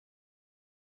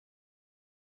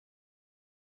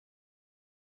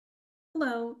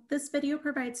Hello, this video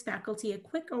provides faculty a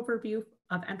quick overview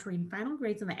of entering final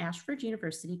grades in the Ashford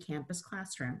University campus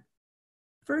classroom.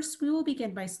 First, we will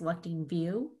begin by selecting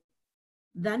View,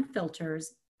 then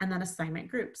Filters, and then Assignment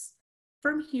Groups.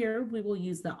 From here, we will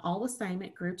use the All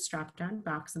Assignment Groups drop-down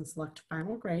box and select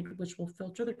Final Grade, which will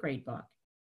filter the gradebook.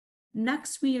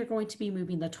 Next, we are going to be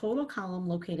moving the total column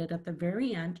located at the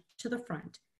very end to the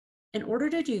front. In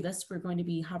order to do this, we're going to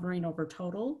be hovering over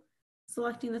Total,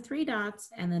 selecting the three dots,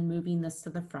 and then moving this to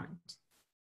the front.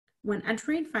 When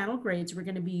entering final grades, we're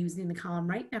going to be using the column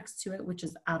right next to it, which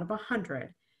is out of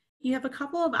 100. You have a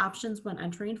couple of options when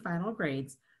entering final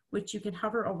grades, which you can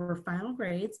hover over final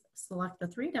grades, select the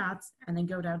three dots, and then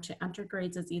go down to enter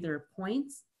grades as either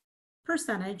points,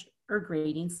 percentage, or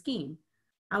grading scheme.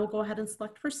 I will go ahead and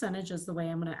select percentage as the way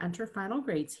I'm going to enter final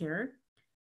grades here.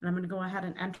 And I'm going to go ahead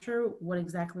and enter what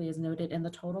exactly is noted in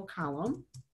the total column.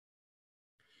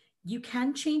 You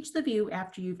can change the view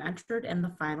after you've entered in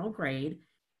the final grade,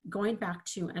 going back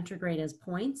to enter grade as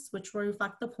points, which will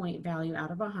reflect the point value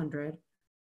out of 100,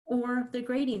 or the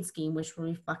grading scheme, which will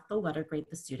reflect the letter grade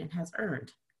the student has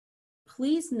earned.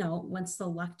 Please note when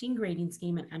selecting grading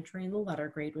scheme and entering the letter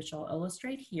grade, which I'll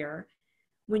illustrate here,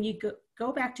 when you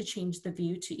go back to change the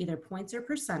view to either points or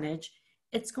percentage,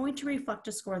 it's going to reflect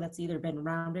a score that's either been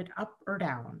rounded up or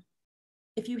down.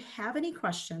 If you have any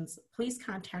questions, please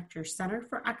contact your Center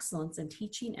for Excellence in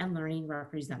Teaching and Learning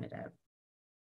representative.